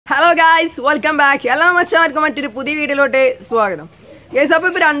Hello guys, welcome back. Welcome to പുതിയ വീഡിയോയിലോട്ട് സ്വാഗതം. ഗൈസ് അപ്പോൾ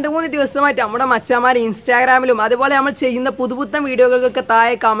ഇപ്പോൾ 2-3 ദിവസമായിട്ട് നമ്മുടെ മച്ചാമാർ ഇൻസ്റ്റാഗ്രാമിലും അതുപോലെ നമ്മൾ ചെയ്യുന്ന പുതുപുത്തൻ വീഡിയോകൾക്കൊക്കെ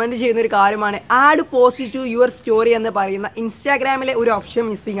താഴെ കമന്റ് ചെയ്യുന്ന ഒരു കാര്യമാണ് add post to your story എന്ന് പറയുന്ന ഇൻസ്റ്റാഗ്രാമിലെ ഒരു ഓപ്ഷൻ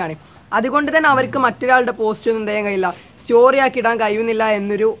മിസ്സിംഗ് ആണ്. അതുകൊണ്ട് തന്നെ അവർക്ക് മറ്റൊരാളുടെ പോസ്റ്റ് ഒന്നും ചെയ്യാൻ കഴിയില്ല, സ്റ്റോറി ആക്കി ഇടാൻ കഴിയുന്നില്ല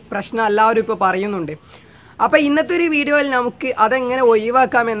എന്നൊരു പ്രശ്നം എല്ലാവരും ഇപ്പോൾ പറയുന്നുണ്ട്. അപ്പോൾ ഇന്നത്തെ ഒരു വീഡിയോയിൽ നമുക്ക് അതെങ്ങനെ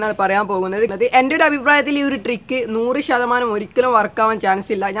ഒഴിവാക്കാം എന്നാണ് പറയാൻ പോകുന്നത്. എൻ്റെ ഒരു അഭിപ്രായത്തിൽ ഈ ഒരു ട്രിക്ക് 100% ഒരിക്കലും വർക്കാവാൻ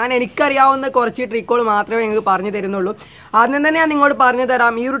ചാൻസ് ഇല്ല. ഞാൻ എനിക്കറിയാവുന്ന കുറച്ച് ട്രിക്കുകൾ മാത്രമേ നിങ്ങൾക്ക് പറഞ്ഞു തരുന്നുള്ളൂ. ആദ്യം തന്നെ ഞാൻ നിങ്ങളോട് പറഞ്ഞു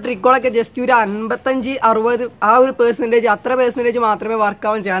തരാം, ഈ ഒരു ട്രിക്കുകളൊക്കെ ജസ്റ്റ് ഒരു 55-60 ആ ഒരു പെർസെൻറ്റേജ് മാത്രമേ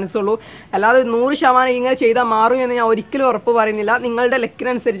വർക്കാവാൻ ചാൻസ് ഉള്ളൂ. അല്ലാതെ 100% ഇങ്ങനെ ചെയ്താൽ മാറും എന്ന് ഞാൻ ഒരിക്കലും ഉറപ്പ് പറയുന്നില്ല. നിങ്ങളുടെ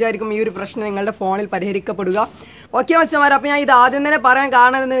ലക്കിനനുസരിച്ചായിരിക്കും ഈ ഒരു പ്രശ്നം നിങ്ങളുടെ ഫോണിൽ പരിഹരിക്കപ്പെടുക. ഓക്കെ മച്ചന്മാർ, അപ്പോൾ ഞാൻ ഇത് ആദ്യം തന്നെ പറയാൻ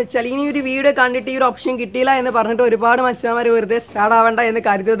കാരണം എന്ന് വെച്ചാൽ ഇനി ഒരു വീഡിയോ കണ്ടിട്ട് ഈ ഒരു ഓപ്ഷൻ കിട്ടിയില്ല എന്ന് പറഞ്ഞിട്ട് ഒരുപാട് മച്ചന്മാർ വെറുതെ സ്റ്റാർട്ട് ആവേണ്ട എന്ന്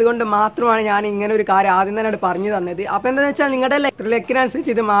കരുതിയത് കൊണ്ട് മാത്രമാണ് ഞാൻ ഇങ്ങനെ ഒരു കാര്യം ആദ്യം തന്നെ പറഞ്ഞു തന്നത്. അപ്പോൾ എന്താണെന്ന് വെച്ചാൽ നിങ്ങളുടെ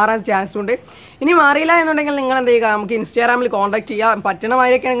ലക്കിനനുസരിച്ച് ഇത് മാറാൻ ചാൻസ് ഉണ്ട്. ഇനി മാറിയില്ല എന്നുണ്ടെങ്കിൽ നിങ്ങൾ എന്ത് ചെയ്യുക, നമുക്ക് ഇൻസ്റ്റാഗ്രാമിൽ കോൺടാക്ട് ചെയ്യാം. പറ്റണ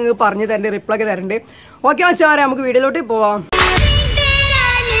മാതിരിയൊക്കെ നിങ്ങൾക്ക് പറഞ്ഞു തരേണ്ടത്, റിപ്ലൈ ഒക്കെ തരേണ്ടത്. ഓക്കെ മച്ചന്മാരെ, നമുക്ക് വീഡിയോയിലോട്ട് പോവാം.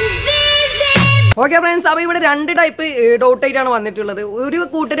 ഓക്കെ ഫ്രണ്ട്സ്, അപ്പോൾ ഇവിടെ 2 ടൈപ്പ് ഡൗട്ട് ആയിട്ടാണ് വന്നിട്ടുള്ളത്. ഒരു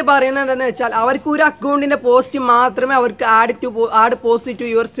കൂട്ടർ പറയുന്നത് എന്താണെന്ന് വെച്ചാൽ അവർക്ക് ഒരു അക്കൗണ്ടിന്റെ പോസ്റ്റ് മാത്രമേ അവർക്ക് add post to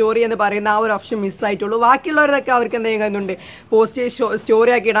your story എന്ന് പറയുന്ന ആ ഒരു ഓപ്ഷൻ മിസ്സായിട്ടുള്ളൂ. ബാക്കിയുള്ളവരൊക്കെ അവർക്ക് എന്തെങ്കിലും കഴിയുന്നുണ്ട്, പോസ്റ്റ്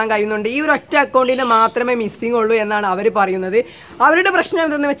സ്റ്റോറി ആക്കി ഇടാൻ കഴിയുന്നുണ്ട്. ഈ ഒരു ഒറ്റ അക്കൗണ്ടിന് മാത്രമേ മിസ്സിംഗ് ഉള്ളൂ എന്നാണ് അവർ പറയുന്നത്. അവരുടെ പ്രശ്നം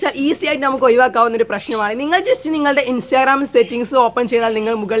എന്തെന്ന് വെച്ചാൽ ഈസി ആയിട്ട് നമുക്ക് ഒഴിവാക്കാവുന്ന ഒരു പ്രശ്നമാണ്. നിങ്ങൾ ജസ്റ്റ് നിങ്ങളുടെ ഇൻസ്റ്റാഗ്രാം സെറ്റിംഗ്സ് ഓപ്പൺ ചെയ്താൽ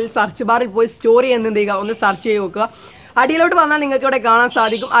നിങ്ങൾ മുകളിൽ സെർച്ച് ബാറിൽ പോയി സ്റ്റോറി എന്ന് ചെയ്യുക, ഒന്ന് സെർച്ച് ചെയ്ത് നോക്കുക. അടിയിലോട്ട് വന്നാൽ നിങ്ങൾക്ക് ഇവിടെ കാണാൻ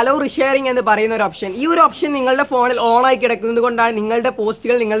സാധിക്കും അലോ റിഷെയറിംഗ് എന്ന് പറയുന്ന ഒരു ഓപ്ഷൻ. ഈ ഒരു ഓപ്ഷൻ നിങ്ങളുടെ ഫോണിൽ ഓൺ ആയി കിടക്കുന്നത് കൊണ്ടാണ് നിങ്ങളുടെ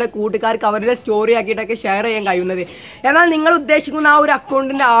പോസ്റ്റുകൾ നിങ്ങളുടെ കൂട്ടുകാർക്ക് അവരുടെ സ്റ്റോറി ആക്കിയിട്ടൊക്കെ ഷെയർ ചെയ്യാൻ കഴിയുന്നത്. എന്നാൽ നിങ്ങൾ ഉദ്ദേശിക്കുന്ന ആ ഒരു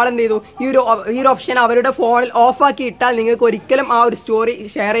അക്കൗണ്ടിന്റെ ആളെന്ത് ചെയ്തു, ഈ ഒരു ഓപ്ഷൻ അവരുടെ ഫോണിൽ ഓഫാക്കി ഇട്ടാൽ നിങ്ങൾക്ക് ഒരിക്കലും ആ ഒരു സ്റ്റോറി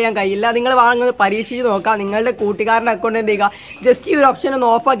ഷെയർ ചെയ്യാൻ കഴിയില്ല. നിങ്ങൾ വാങ്ങുന്നത് പരീക്ഷിച്ച് നോക്കുക. നിങ്ങളുടെ കൂട്ടുകാരൻ്റെ അക്കൗണ്ട് എന്ത് ചെയ്യുക, ജസ്റ്റ് ഈ ഒരു ഓപ്ഷൻ ഒന്ന്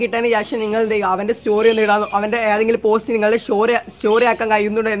ഓഫാക്കി ഇട്ടതിന് ശേഷം നിങ്ങൾ എന്ത് ചെയ്യുക, അവൻ്റെ സ്റ്റോറി ഒന്ന് ഇടാൻ, അവൻ്റെ ഏതെങ്കിലും പോസ്റ്റ് നിങ്ങളുടെ സ്റ്റോറി ആക്കാൻ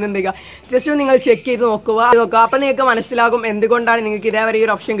കഴിയുന്നുണ്ടോ എന്ന് എന്ത് ചെയ്യുക, ജസ്റ്റ് നിങ്ങൾ ചെക്ക് ചെയ്ത് നോക്കുക. അപ്പോൾ നിങ്ങൾക്ക് മനസ്സിലാകും എന്തുകൊണ്ടാണ് നിങ്ങൾക്ക് ഇതേവരെ ഈ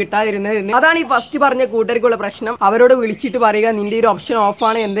ഒരു ഓപ്ഷൻ കിട്ടാതിരുന്നത്. അതാണ് ഈ ഫസ്റ്റ് പറഞ്ഞ കൂട്ടർക്കുള്ള പ്രശ്നം. അവരോട് വിളിച്ചിട്ട് പറയുക, നിന്റെ ഈ ഒരു ഓപ്ഷൻ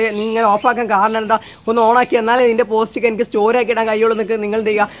ഓഫാണ്, എന്ത് നീ ഇങ്ങനെ ഓഫാക്കാൻ കാരണം എന്താ, ഒന്ന് ഓണാക്കി എന്നാലേ നിന്റെ പോസ്റ്റ് എനിക്ക് സ്റ്റോറി ആക്കി ഇടാൻ കഴിയുള്ളൂ എന്നൊക്കെ നിങ്ങൾ എന്ത്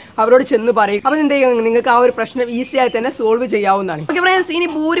ചെയ്യുക, അവരോട് ചെന്ന് പറയുക. അപ്പോൾ എന്ത് ചെയ്യുക, നിങ്ങൾക്ക് ആ ഒരു പ്രശ്നം ഈസി ആയി തന്നെ സോൾവ് ചെയ്യാവുന്നതാണ്. ഓക്കെ ഫ്രണ്ട്സ്, ഇനി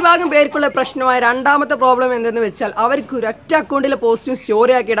ഭൂരിഭാഗം പേർക്കുള്ള പ്രശ്നമായ രണ്ടാമത്തെ പ്രോബ്ലം എന്തെന്ന് വെച്ചാൽ അവർക്ക് ഒരൊറ്റ അക്കൗണ്ടിലെ പോസ്റ്റും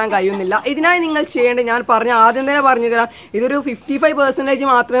സ്റ്റോറി ആക്കി ഇടാൻ കഴിയുന്നില്ല. ഇതിനായി നിങ്ങൾ ചെയ്യേണ്ടത് ഞാൻ ആദ്യം തന്നെ പറഞ്ഞു തരാം. ഇതൊരു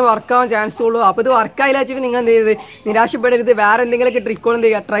 55% മാത്രമേ വർക്കാവാൻ ചാൻസ് ഉള്ളൂ. അപ്പോൾ ഇത് വർക്കായില്ല വെച്ചിട്ട് നിങ്ങൾ എന്ത് ചെയ്ത് നിരാശപ്പെടരുത്. വേറെ എന്തെങ്കിലുമൊക്കെ ട്രിക്കുകൾ എന്ത്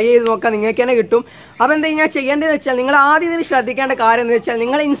ചെയ്യുക, ട്രൈ ചെയ്ത് നോക്കാം, നിങ്ങൾക്ക് തന്നെ കിട്ടും. അപ്പോൾ എന്താ ഞാൻ ചെയ്യേണ്ടതെന്ന് വെച്ചാൽ നിങ്ങൾ ആദ്യം ഇതിൽ ശ്രദ്ധിക്കേണ്ട കാര്യം എന്ന് വെച്ചാൽ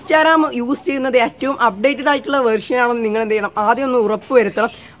നിങ്ങൾ ഇൻസ്റ്റാഗ്രാം യൂസ് ചെയ്യുന്നത് ഏറ്റവും അപ്ഡേറ്റഡ് ആയിട്ടുള്ള വെർഷൻ ആണെന്ന് നിങ്ങൾ എന്ത് ചെയ്യണം, ആദ്യം ഒന്ന് ഉറപ്പ്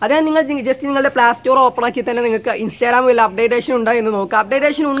വരുത്തണം. അതായത് നിങ്ങൾ ജസ്റ്റ് നിങ്ങളുടെ പ്ലേ സ്റ്റോർ ഓപ്പൺ ആക്കി തന്നെ നിങ്ങൾക്ക് ഇൻസ്റ്റാഗ്രാം വല്ല അപ്ഡേറ്റേഷൻ ഉണ്ടോ എന്ന് നോക്കുക.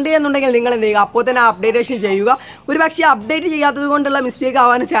 അപ്ഡേറ്റേഷൻ ഉണ്ട് എന്നുണ്ടെങ്കിൽ നിങ്ങൾ എന്ത് ചെയ്യുക, അപ്പോൾ തന്നെ അപ്ഡേറ്റേഷൻ ചെയ്യുക. ഒരു പക്ഷേ അപ്ഡേറ്റ് ചെയ്യാത്തത് കൊണ്ടുള്ള മിസ്റ്റേക്ക്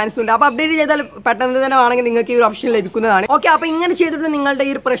ആവാൻ ചാൻസ് ഉണ്ട്. അപ്പോൾ അപ്ഡേറ്റ് ചെയ്താൽ പെട്ടെന്ന് തന്നെ ആണെങ്കിൽ നിങ്ങൾക്ക് ഈ ഒരു ഓപ്ഷൻ ലഭിക്കുന്നതാണ്. ഓക്കെ, അപ്പോൾ ഇങ്ങനെ ചെയ്തിട്ട് നിങ്ങളുടെ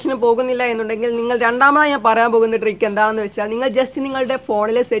ഈ ഒരു പ്രശ്നം പോകുന്നില്ല എന്നുണ്ടെങ്കിൽ നിങ്ങൾ രണ്ടാമതായി ഞാൻ പറയാൻ പോകുന്ന ട്രിക്ക് എന്താണെന്ന് വെച്ചാൽ നിങ്ങൾ ജസ്റ്റ് നിങ്ങളുടെ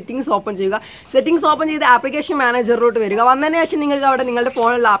ഫോണിലെ സെറ്റിംഗ്സ് ഓപ്പൺ ചെയ്യുക. സെറ്റിംഗ്സ് ഓപ്പൺ ചെയ്ത് ആപ്ലിക്കേഷൻ മാനേജറിലോട്ട് വരിക. വന്നതിന് ശേഷം നിങ്ങൾക്ക് അവിടെ നിങ്ങളുടെ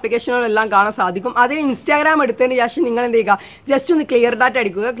ഫോണിലുള്ള ആപ്ലിക്കേഷനുകളെല്ലാം കാണാൻ സാധിക്കും. അതിൽ ഇൻസ്റ്റാഗ്രാം എടുത്തതിന് ശേഷം നിങ്ങൾ എന്ത് ചെയ്യുക, ജസ്റ്റ് ഒന്ന് ക്ലിയർ ഡാറ്റ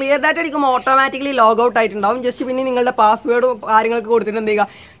അടിക്കുക. ക്ലിയർ ഡാറ്റ അടിക്കുമ്പോൾ ഓട്ടോമാറ്റിക്കലി ലോഗ് ഔട്ട് ആയിട്ടുണ്ടാവും. ജസ്റ്റ് പിന്നെ നിങ്ങളുടെ പാസ്വേഡും കാര്യങ്ങളൊക്കെ കൊടുത്തിട്ട് എന്ത് ചെയ്യുക,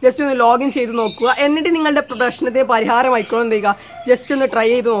 ജസ്റ്റ് ഒന്ന് ലോഗിൻ ചെയ്ത് നോക്കുക. എന്നിട്ട് നിങ്ങളുടെ പ്രശ്നത്തിന് പരിഹാരമായിക്കോളും എന്ത് ചെയ്യുക, ജസ്റ്റ് ഒന്ന് ട്രൈ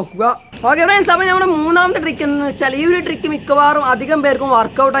ചെയ്ത് നോക്കുക. ഓക്കെ ഫ്രണ്ട്സ്, അപ്പോൾ നമ്മുടെ മൂന്നാമത്തെ ട്രിക്ക് എന്ന് വെച്ചാൽ ഈ ഒരു ട്രിക്ക് മിക്കവാറും അധികം പേർക്കും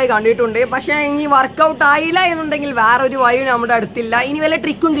വർക്കൗട്ടായി കണ്ടിട്ടുണ്ട്. പക്ഷേ ഇനി വർക്കൗട്ട് ആയില്ല എന്നുണ്ടെങ്കിൽ വേറൊരു വഴി നമ്മുടെ അടുത്തില്ല. ഇനി വല്ല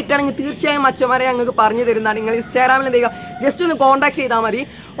ട്രിക്കും കിട്ടുകയാണെങ്കിൽ തീർച്ചയായും മച്ചന്മാരെ ഞങ്ങൾക്ക് പറഞ്ഞു തരുന്നതാണ്. നിങ്ങൾ ഇൻസ്റ്റാഗ്രാമിൽ എന്ത് ചെയ്യുക, ജസ്റ്റ് ഒന്ന് കോൺടാക്ട് ചെയ്താൽ മതി.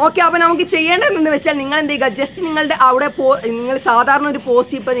 ഓക്കെ, അപ്പോൾ നമുക്ക് ചെയ്യേണ്ടതെന്ന് വെച്ചാൽ നിങ്ങൾ എന്ത് ചെയ്യുക, ജസ്റ്റ് നിങ്ങളുടെ അവിടെ നിങ്ങൾ സാധാരണ ഒരു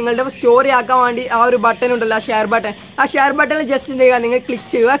പോസ്റ്റ് ഇപ്പോൾ നിങ്ങളുടെ സ്റ്റോറി ആക്കാൻ വേണ്ടി ആ ഒരു ബട്ടൺ ഉണ്ടല്ലോ, ആ ഷെയർ ബട്ടണിൽ ജസ്റ്റ് എന്ത് ചെയ്യുക, നിങ്ങൾ ക്ലിക്ക്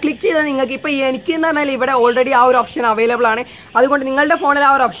ചെയ്യുക. ക്ലിക്ക് ചെയ്താൽ നിങ്ങൾക്ക് ഇപ്പോൾ എനിക്ക് എന്ന് പറഞ്ഞാൽ ഇവിടെ ഓൾറെഡി ആ ഒരു ഓപ്ഷൻ അവൈലബിൾ ആണ്. അതുകൊണ്ട് നിങ്ങളുടെ ഫോണിൽ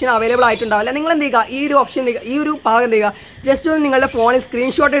ആ ഒരു ഓപ്ഷൻ അവൈലബിൾ ആയിട്ടുണ്ടാവില്ല. നിങ്ങൾ എന്ത് ചെയ്യുക, ഈ ഒരു ഓപ്ഷൻ ഈ ഒരു ഭാഗം എന്ത് ചെയ്യുക, ജസ്റ്റ് ഒന്ന് നിങ്ങളുടെ ഫോണിൽ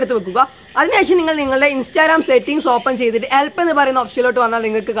സ്ക്രീൻഷോട്ട് എടുത്ത് വെക്കുക. അതിനുശേഷം നിങ്ങൾ നിങ്ങളുടെ ഇൻസ്റ്റാഗ്രാം സെറ്റിംഗ്സ് ഓപ്പൺ ചെയ്തിട്ട് ഹെൽപ്പ് എന്ന് പറയുന്ന ഓപ്ഷനിലോട്ട് വന്നാൽ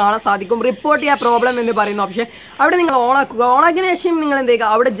നിങ്ങൾക്ക് കാണാൻ സാധിക്കും റിപ്പോർട്ട് ചെയ്യുക പ്രോബ്ലം എന്ന് പറയുന്ന ഓപ്ഷൻ. അവിടെ നിങ്ങൾ ഓണാക്കുക. ഓണാക്കിയതിന് ശേഷം നിങ്ങൾ എന്ത് ചെയ്യുക,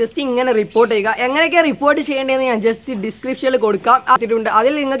 അവിടെ ജസ്റ്റ് ഇങ്ങനെ റിപ്പോർട്ട് ചെയ്യുക. എങ്ങനെയൊക്കെ റിപ്പോർട്ട് ചെയ്യേണ്ടതെന്ന് ഞാൻ ജസ്റ്റ് ഡിസ്ക്രിപ്ഷനിൽ കൊടുക്കാം.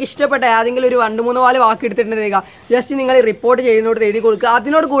 അതിൽ നിങ്ങൾക്ക് ഇഷ്ടപ്പെട്ട ഏതെങ്കിലും ഒരു 2-3 വാക്ക് എടുത്തിട്ട് എന്ത് ചെയ്യുക, ജസ്റ്റ് നിങ്ങൾ റിപ്പോർട്ട് ചെയ്യുന്നതോട് എഴുതി കൊടുക്കുക.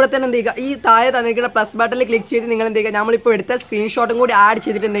 അതിനോട് കൂടെ തന്നെ എന്ത് ചെയ്യുക, ഈ താഴെ തന്നിരിക്കുന്ന പ്ലസ് ബട്ടണിൽ ക്ലിക്ക് ചെയ്ത് നിങ്ങൾ എന്ത് ചെയ്യുക, നമ്മളിപ്പോൾ എടുത്ത സ്ക്രീൻഷോട്ടും കൂടി ആഡ്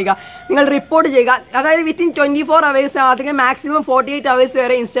ചെയ്തിട്ട് എന്ത് ചെയ്യുക, നിങ്ങൾ റിപ്പോർട്ട് ചെയ്യുക. അതായത് വിത്തിൻ 24 hours അല്ലെങ്കിൽ മാക്സിമം 48 hours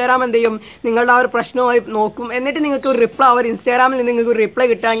വരെ ഇൻസ്റ്റാഗ്രാം എന്ത് ചെയ്യും, നിങ്ങളുടെ ആ ഒരു പ്രശ്നമായി നോക്കും. എന്നിട്ട് നിങ്ങൾക്ക് ഒരു റിപ്ലൈ, അവർ ഇൻസ്റ്റാഗ്രാമിൽ നിന്ന് നിങ്ങൾക്ക് ഒരു റിപ്ലൈ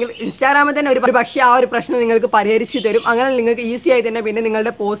കിട്ടുകയാണെങ്കിൽ ഇൻസ്റ്റാഗ്രാമിൽ തന്നെ ഒരു പക്ഷേ ആ ഒരു പ്രശ്നം നിങ്ങൾക്ക് പരിഹരിച്ച് തരും. അങ്ങനെ നിങ്ങൾക്ക് ഈസി ആയി തന്നെ പിന്നെ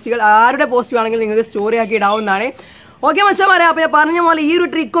നിങ്ങളുടെ പോസ്റ്റുകൾ ആരുടെ പോസ്റ്റ് വേണമെങ്കിൽ നിങ്ങൾക്ക് സ്റ്റോറി ആക്കി ഇടാവുന്നതാണ്. ഓക്കെ മച്ചാമാരെ, അപ്പോൾ ഞാൻ പറഞ്ഞ പോലെ ഈ ഒരു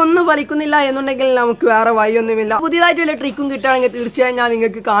ട്രിക്ക് ഒന്നും ഫലിക്കുന്നില്ല എന്നുണ്ടെങ്കിൽ നമുക്ക് വേറെ വഴിയൊന്നുമില്ല. പുതിയതായിട്ട് വല്ല ട്രിക്കും കിട്ടുകയാണെങ്കിൽ തീർച്ചയായും ഞാൻ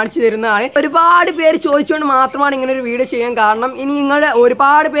നിങ്ങൾക്ക് കാണിച്ചു തരുന്നതാണ്. ഒരുപാട് പേര് ചോദിച്ചുകൊണ്ട് മാത്രമാണ് ഇങ്ങനെ ഒരു വീഡിയോ ചെയ്യാൻ കാരണം. ഇനി നിങ്ങളുടെ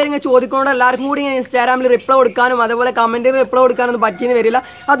ഒരുപാട് പേര് ഇങ്ങനെ ചോദിക്കൊണ്ട് എല്ലാവർക്കും കൂടി ഇങ്ങനെ ഇൻസ്റ്റാഗ്രാമിൽ റിപ്ലൈ കൊടുക്കാനും അതേപോലെ കമന്റിൽ റിപ്ലൈ കൊടുക്കാനൊന്നും പറ്റിയെന്ന് വരില്ല.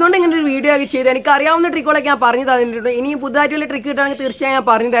 അതുകൊണ്ട് ഇങ്ങനെ ഒരു വീഡിയോ ഒക്കെ ചെയ്ത് എനിക്ക് അറിയാവുന്ന ട്രിക്കുകളൊക്കെ ഞാൻ പറഞ്ഞു തന്നിട്ടുണ്ട്. ഇനി പുതുതായിട്ട് വല്ല ട്രിക്ക് കിട്ടുകയാണെങ്കിൽ തീർച്ചയായും ഞാൻ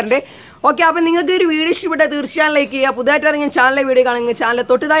പറഞ്ഞു തരണ്ടേ. ഓക്കെ, അപ്പോൾ നിങ്ങൾക്ക് ഒരു വീഡിയോ ഇഷ്ടപ്പെട്ടാൽ തീർച്ചയായും ലൈക്ക് ചെയ്യുക. പുതുതായിട്ട് ഇറങ്ങിയ ചാനലിലെ വീഡിയോ കാണുമെങ്കിൽ ചാനൽ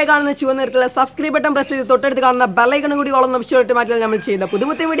തൊട്ടതായി കാണുന്ന ചുവന്ന നിറത്തിലുള്ള സബ്സ്ക്രൈബ് ബട്ടൺ പ്രസ് ചെയ്ത് തൊട്ടടുത്ത് കാണുന്ന ബെല്ലൈക്കൺ കൂടി ഓളം ഓപ്ഷൻ മാറ്റിയാൽ നമ്മൾ ചെയ്യുന്ന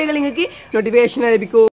പുതുമത്തെ വീഡിയോകൾ നിങ്ങൾക്ക് നോട്ടിഫിക്കേഷൻ ലഭിക്കും.